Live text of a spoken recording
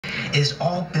is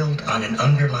all built on an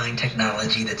underlying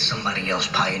technology that somebody else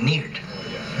pioneered.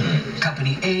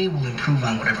 Company A will improve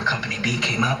on whatever Company B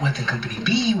came out with, and Company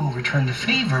B will return the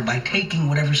favor by taking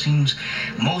whatever seems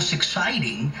most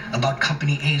exciting about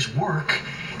Company A's work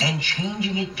and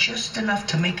changing it just enough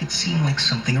to make it seem like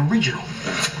something original.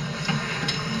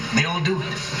 They all do it.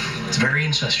 It's very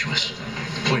incestuous.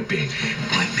 Point being?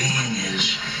 Point being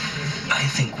is, I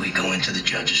think we go into the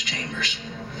judge's chambers,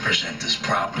 present this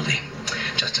properly,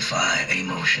 justify a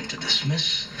motion to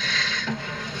dismiss.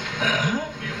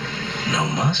 No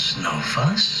muss, no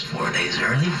fuss, 4 days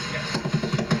early.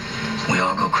 We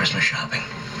all go Christmas shopping.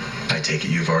 I take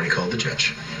it you've already called the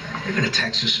judge. They're gonna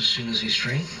text us as soon as he's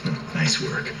free. Nice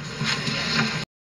work.